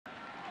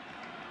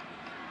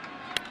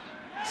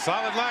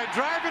Solid line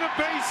drive and a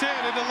base hit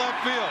into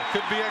left field.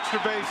 Could be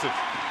extra bases.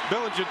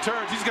 Bellinger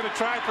turns. He's going to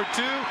try for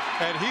 2,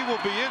 and he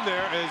will be in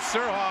there as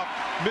Surhoff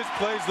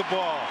misplays the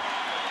ball.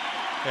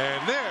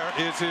 And there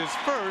is his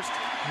first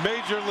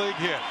major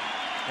league hit.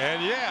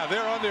 And yeah,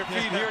 they're on their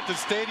feet here at the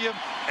stadium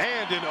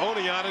and in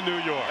Oneonta, New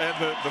York.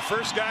 And the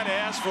first guy to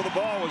ask for the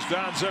ball was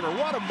Don Zimmer.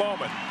 What a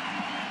moment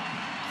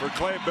for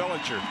Clay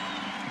Bellinger.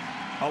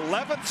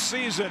 11th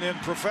season in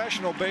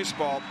professional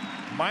baseball.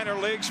 Minor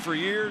leagues for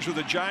years with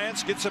the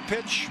Giants. Gets a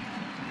pitch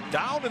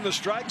down in the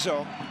strike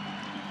zone.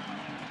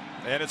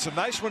 And it's a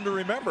nice one to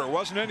remember. It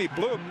wasn't any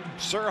bloop.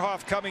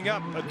 Surhoff coming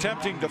up,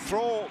 attempting to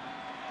throw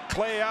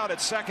Clay out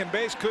at second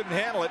base. Couldn't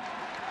handle it.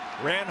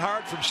 Ran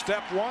hard from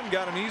step 1.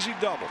 Got an easy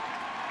double.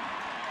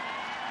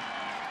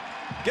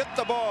 Get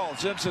the ball.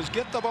 Zim says,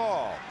 get the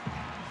ball.